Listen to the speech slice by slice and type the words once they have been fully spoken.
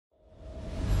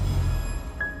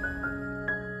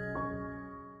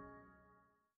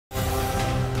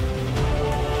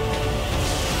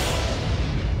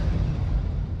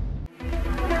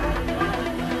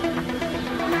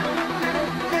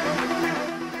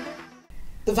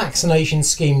The vaccination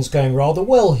scheme's going rather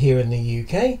well here in the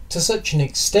UK, to such an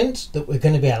extent that we're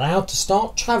going to be allowed to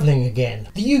start travelling again.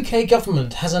 The UK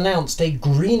government has announced a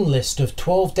green list of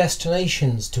 12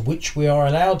 destinations to which we are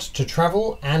allowed to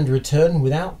travel and return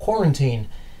without quarantine.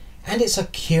 And it's a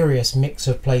curious mix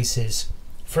of places.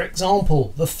 For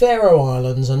example, the Faroe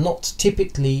Islands are not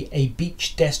typically a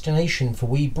beach destination for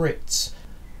we Brits.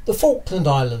 The Falkland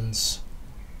Islands,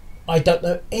 I don't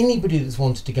know anybody that's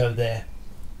wanted to go there.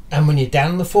 And when you're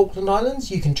down in the Falkland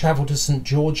Islands, you can travel to St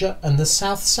Georgia and the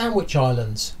South Sandwich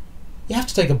Islands. You have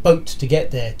to take a boat to get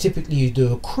there. Typically you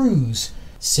do a cruise.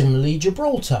 Similarly,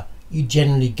 Gibraltar. You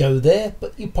generally go there,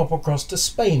 but you pop across to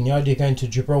Spain. The idea of going to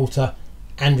Gibraltar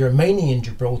and remaining in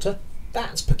Gibraltar,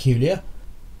 that's peculiar.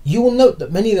 You will note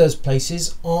that many of those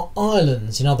places are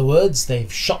islands. In other words,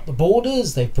 they've shut the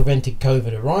borders, they've prevented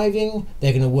COVID arriving,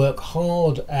 they're going to work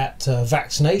hard at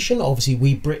vaccination. Obviously,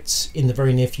 we Brits in the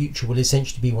very near future will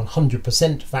essentially be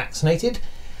 100% vaccinated.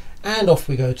 And off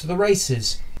we go to the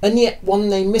races. And yet, one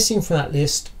name missing from that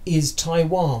list is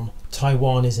Taiwan.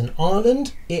 Taiwan is an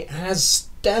island. It has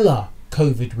stellar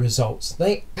COVID results.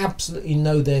 They absolutely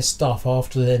know their stuff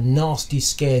after their nasty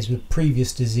scares with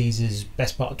previous diseases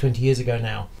best part of 20 years ago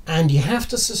now. And you have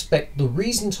to suspect the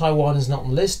reason Taiwan is not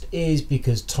on the list is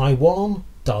because Taiwan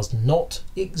does not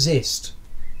exist.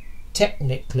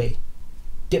 Technically,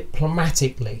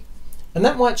 diplomatically. And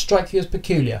that might strike you as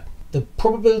peculiar. The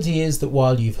probability is that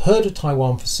while you've heard of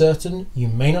Taiwan for certain, you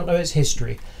may not know its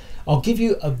history. I'll give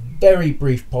you a very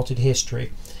brief potted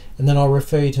history. And then I'll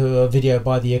refer you to a video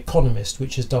by The Economist,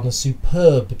 which has done a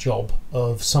superb job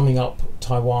of summing up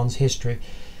Taiwan's history.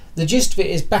 The gist of it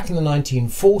is back in the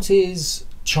 1940s,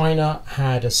 China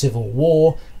had a civil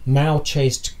war. Mao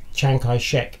chased Chiang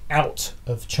Kai-shek out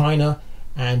of China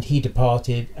and he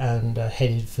departed and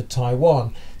headed for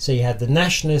Taiwan. So you had the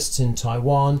nationalists in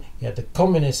Taiwan, you had the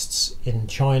communists in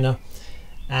China,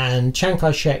 and Chiang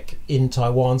Kai-shek in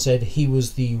Taiwan said he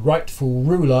was the rightful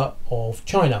ruler of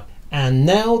China. And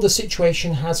now the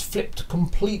situation has flipped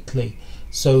completely.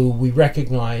 So we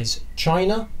recognize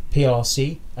China,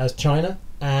 PRC, as China,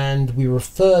 and we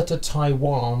refer to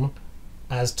Taiwan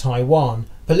as Taiwan.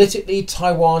 Politically,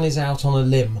 Taiwan is out on a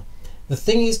limb. The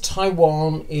thing is,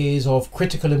 Taiwan is of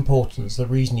critical importance. The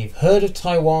reason you've heard of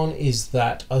Taiwan is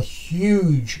that a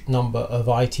huge number of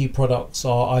IT products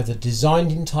are either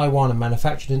designed in Taiwan and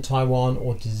manufactured in Taiwan,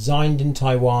 or designed in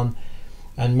Taiwan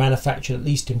and manufactured at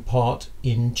least in part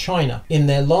in China. In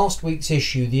their last week's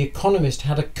issue, The Economist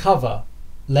had a cover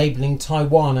labelling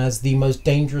Taiwan as the most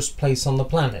dangerous place on the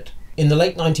planet. In the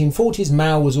late 1940s,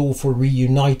 Mao was all for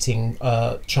reuniting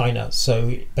China,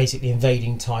 so basically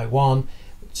invading Taiwan,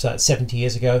 so that's 70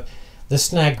 years ago. The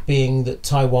snag being that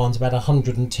Taiwan's about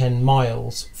 110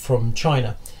 miles from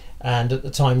China, and at the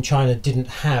time China didn't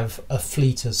have a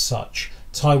fleet as such.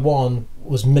 Taiwan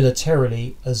was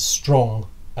militarily as strong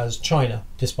as China,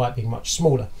 despite being much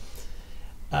smaller.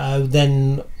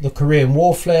 Then the Korean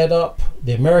War flared up,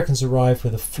 the Americans arrived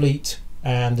with a fleet,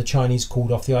 and the Chinese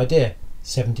called off the idea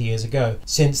 70 years ago.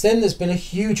 Since then there's been a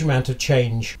huge amount of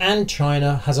change, and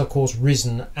China has of course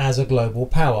risen as a global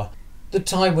power. The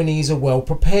Taiwanese are well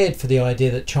prepared for the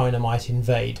idea that China might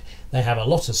invade. They have a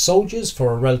lot of soldiers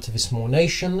for a relatively small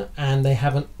nation, and they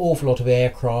have an awful lot of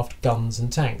aircraft, guns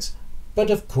and tanks. But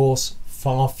of course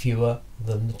far fewer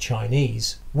than the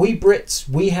Chinese. We Brits,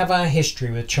 we have our history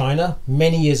with China.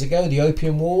 Many years ago, the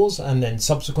Opium Wars, and then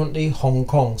subsequently Hong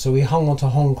Kong. So we hung on to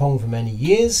Hong Kong for many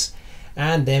years,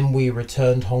 and then we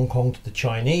returned Hong Kong to the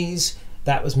Chinese.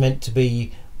 That was meant to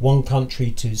be one country,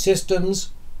 two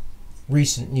systems.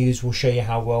 Recent news will show you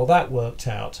how well that worked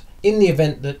out. In the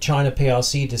event that China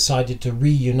PRC decided to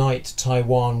reunite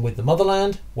Taiwan with the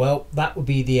motherland, well, that would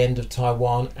be the end of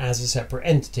Taiwan as a separate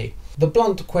entity. The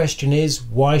blunt question is,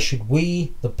 why should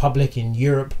we, the public in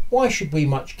Europe, why should we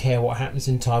much care what happens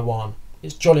in Taiwan?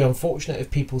 It's jolly unfortunate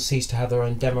if people cease to have their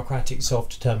own democratic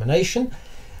self-determination,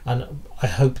 and I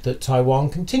hope that Taiwan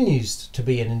continues to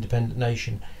be an independent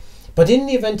nation. But in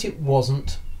the event it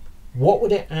wasn't, what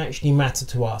would it actually matter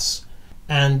to us?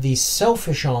 And the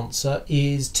selfish answer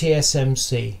is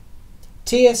TSMC.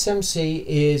 TSMC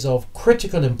is of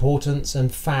critical importance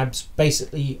and fabs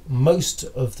basically most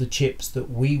of the chips that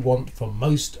we want for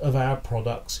most of our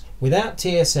products. Without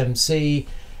TSMC,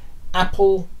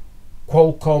 Apple,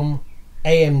 Qualcomm,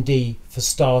 AMD for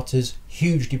starters,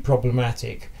 hugely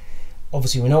problematic.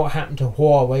 Obviously we know what happened to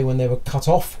Huawei when they were cut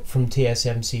off from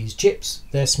TSMC's chips.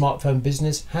 Their smartphone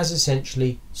business has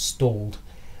essentially stalled.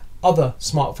 Other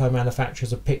smartphone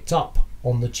manufacturers have picked up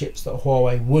on the chips that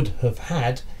Huawei would have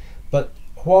had, but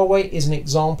Huawei is an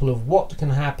example of what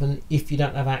can happen if you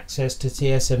don't have access to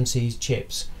TSMC's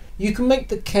chips. You can make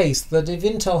the case that if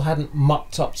Intel hadn't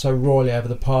mucked up so royally over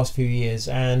the past few years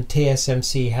and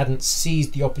TSMC hadn't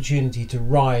seized the opportunity to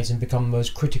rise and become the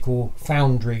most critical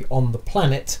foundry on the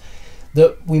planet,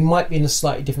 that we might be in a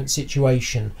slightly different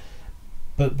situation.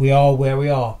 But we are where we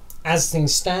are. As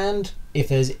things stand, if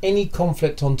there's any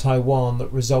conflict on Taiwan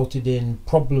that resulted in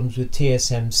problems with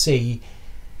TSMC,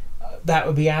 that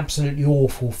would be absolutely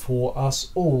awful for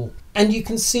us all. And you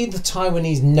can see the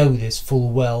Taiwanese know this full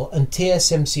well, and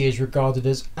TSMC is regarded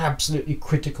as absolutely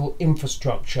critical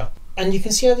infrastructure. And you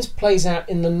can see how this plays out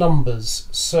in the numbers.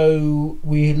 So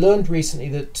we learned recently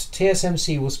that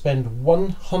TSMC will spend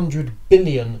 $100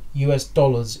 billion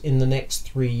in the next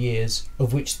 3 years,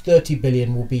 of which 30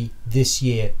 billion will be this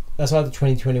year. That's either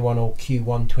 2021 or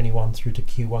Q1 21 through to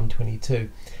Q1 22,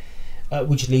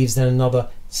 which leaves then another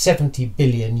 70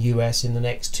 billion US in the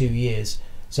next 2 years.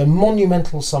 So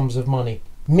monumental sums of money.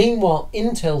 Meanwhile,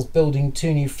 Intel's building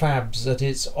 2 new fabs at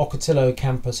its Ocotillo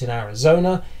campus in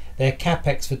Arizona. Their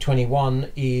capex for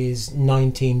 21 is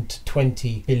 19 to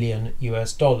 20 billion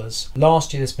US dollars.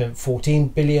 Last year they spent 14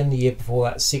 billion, the year before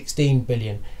that 16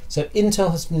 billion. So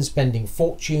Intel has been spending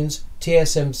fortunes.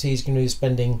 TSMC is going to be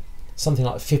spending something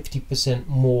like 50%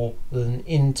 more than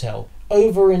Intel.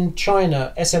 Over in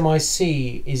China,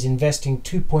 SMIC is investing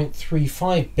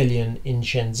 2.35 billion in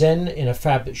Shenzhen in a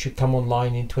fab that should come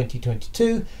online in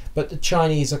 2022, but the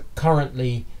Chinese are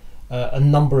currently a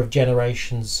number of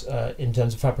generations in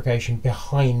terms of fabrication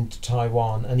behind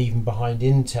Taiwan and even behind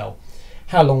Intel.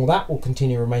 How long that will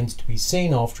continue remains to be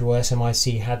seen. After all,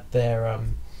 SMIC had their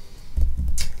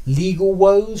legal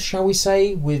woes, shall we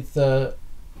say, with the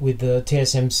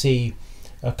TSMC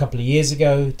a couple of years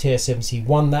ago. TSMC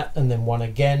won that and then won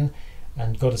again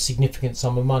and got a significant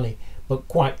sum of money. But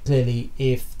quite clearly,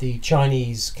 if the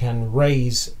Chinese can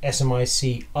raise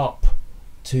SMIC up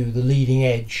to the leading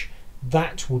edge,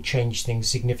 that will change things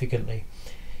significantly.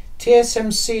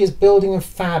 TSMC is building a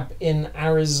fab in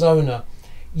Arizona.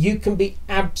 You can be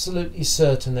absolutely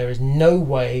certain there is no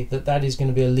way that that is going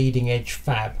to be a leading edge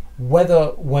fab. Whether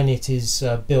when it is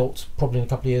built, probably in a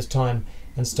couple of years' time,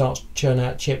 and starts to churn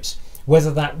out chips,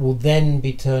 whether that will then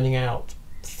be turning out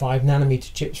 5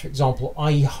 nanometer chips, for example,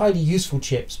 i.e. highly useful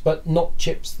chips, but not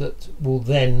chips that will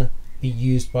then be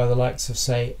used by the likes of,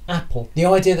 say, Apple. The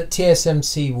idea that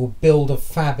TSMC will build a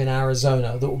fab in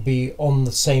Arizona that will be on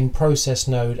the same process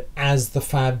node as the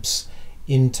fabs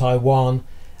in Taiwan,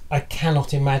 I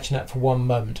cannot imagine that for one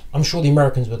moment. I'm sure the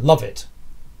Americans would love it,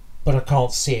 but I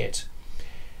can't see it.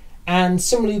 And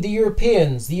similarly, the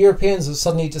Europeans have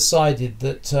suddenly decided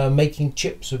that making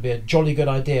chips would be a jolly good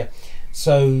idea.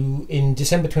 So in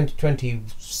December 2020,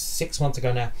 6 months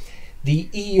ago now, the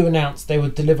EU announced they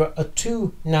would deliver a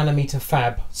 2 nanometer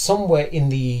fab somewhere in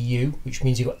the EU, which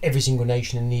means you've got every single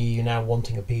nation in the EU now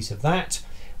wanting a piece of that,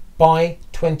 by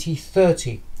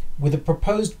 2030, with a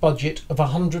proposed budget of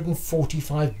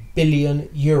 145 billion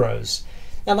euros.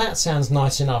 Now that sounds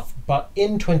nice enough, but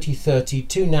in 2030,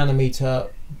 2 nanometer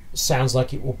sounds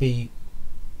like it will be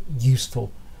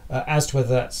useful. As to whether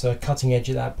that's cutting edge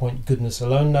at that point, goodness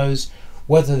alone knows.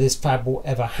 Whether this fab will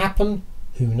ever happen,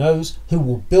 who knows? Who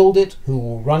will build it? Who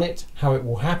will run it? How it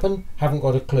will happen? Haven't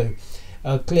got a clue.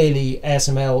 Clearly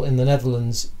ASML in the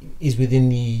Netherlands is within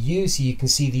the EU, so you can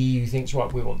see the EU thinks,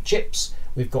 right, we want chips.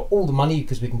 We've got all the money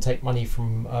because we can take money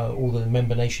from all the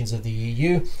member nations of the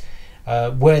EU.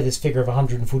 Where this figure of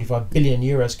 145 billion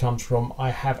euros comes from,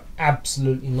 I have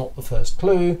absolutely not the first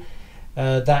clue.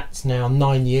 That's now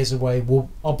 9 years away.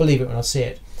 I'll believe it when I see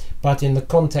it. But in the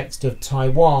context of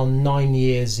Taiwan, 9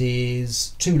 years is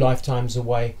 2 lifetimes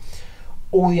away.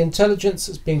 All the intelligence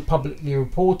that's being publicly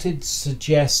reported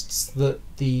suggests that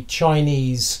the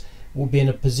Chinese will be in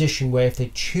a position where if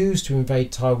they choose to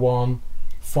invade Taiwan,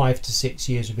 5 to 6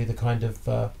 years would be the kind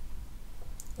of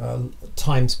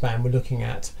time span we're looking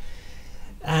at.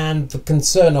 And the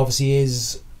concern obviously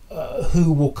is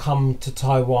who will come to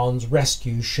Taiwan's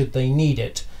rescue should they need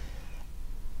it.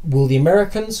 Will the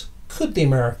Americans? Could the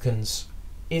Americans?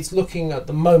 It's looking at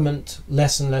the moment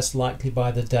less and less likely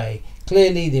by the day.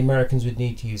 Clearly the Americans would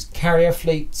need to use carrier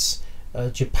fleets.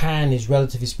 Japan is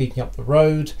relatively speaking up the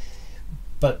road,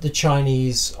 but the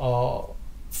Chinese are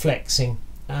flexing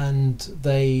and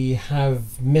they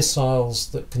have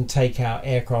missiles that can take out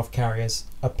aircraft carriers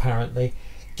apparently.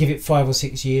 Give it 5 or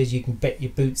 6 years, you can bet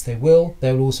your boots they will.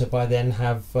 They will also by then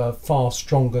have far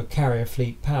stronger carrier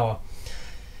fleet power.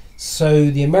 So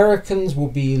the Americans will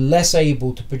be less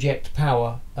able to project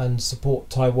power and support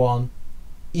Taiwan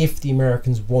if the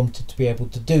Americans wanted to be able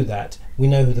to do that. We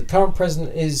know who the current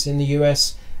president is in the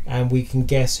US, and we can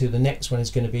guess who the next one is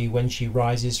going to be when she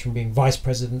rises from being vice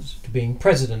president to being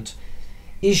president.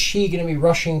 Is she going to be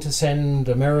rushing to send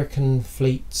American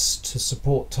fleets to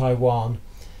support Taiwan?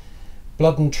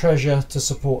 Blood and treasure to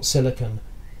support silicon?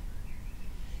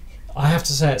 I have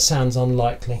to say it sounds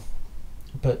unlikely,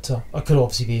 but I could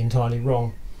obviously be entirely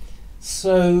wrong.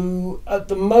 So at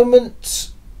the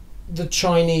moment, the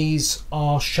Chinese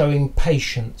are showing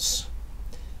patience.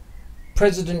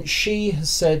 President Xi has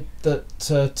said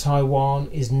that Taiwan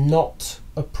is not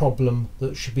a problem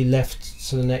that should be left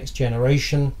to the next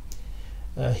generation.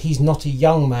 He's not a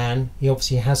young man. He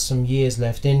obviously has some years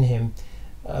left in him,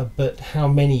 but how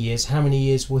many years? How many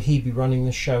years will he be running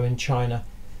the show in China?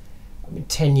 I mean,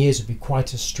 10 years would be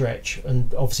quite a stretch,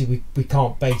 and obviously we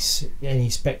can't base any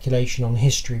speculation on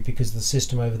history because the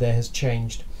system over there has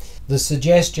changed. The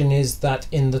suggestion is that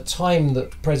in the time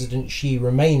that President Xi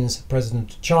remains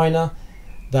President of China,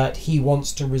 that he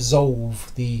wants to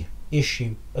resolve the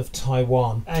issue of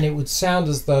Taiwan, and it would sound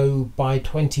as though by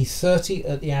 2030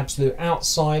 at the absolute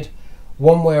outside,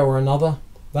 one way or another,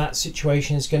 that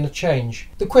situation is going to change.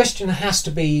 The question has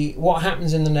to be, what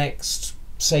happens in the next,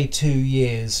 say, 2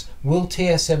 years? Will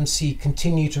TSMC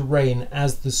continue to reign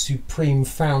as the supreme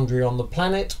foundry on the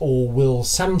planet, or will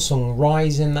Samsung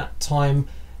rise in that time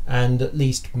and at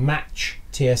least match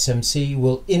TSMC?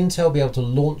 Will Intel be able to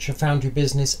launch a foundry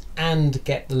business and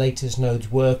get the latest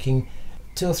nodes working?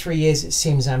 2 or 3 years, it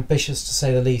seems ambitious to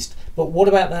say the least. But what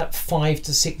about that 5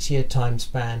 to 6 year time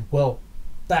span? Well,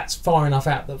 that's far enough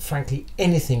out that frankly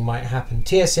anything might happen.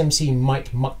 TSMC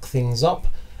might muck things up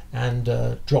and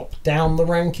drop down the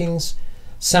rankings.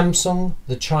 Samsung,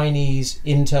 the Chinese,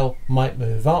 Intel might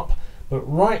move up. But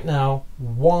right now,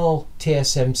 while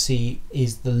TSMC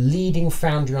is the leading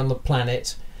foundry on the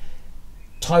planet,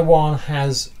 Taiwan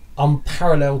has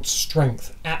unparalleled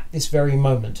strength at this very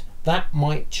moment. That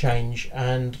might change,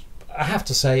 and I have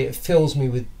to say it fills me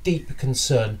with deep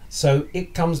concern. So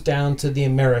it comes down to the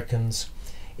Americans.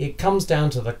 It comes down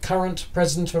to the current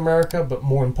President of America, but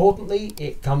more importantly,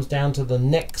 it comes down to the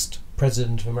next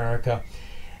President of America.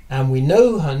 And we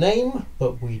know her name,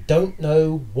 but we don't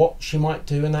know what she might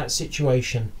do in that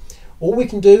situation. All we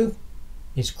can do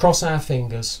is cross our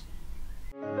fingers.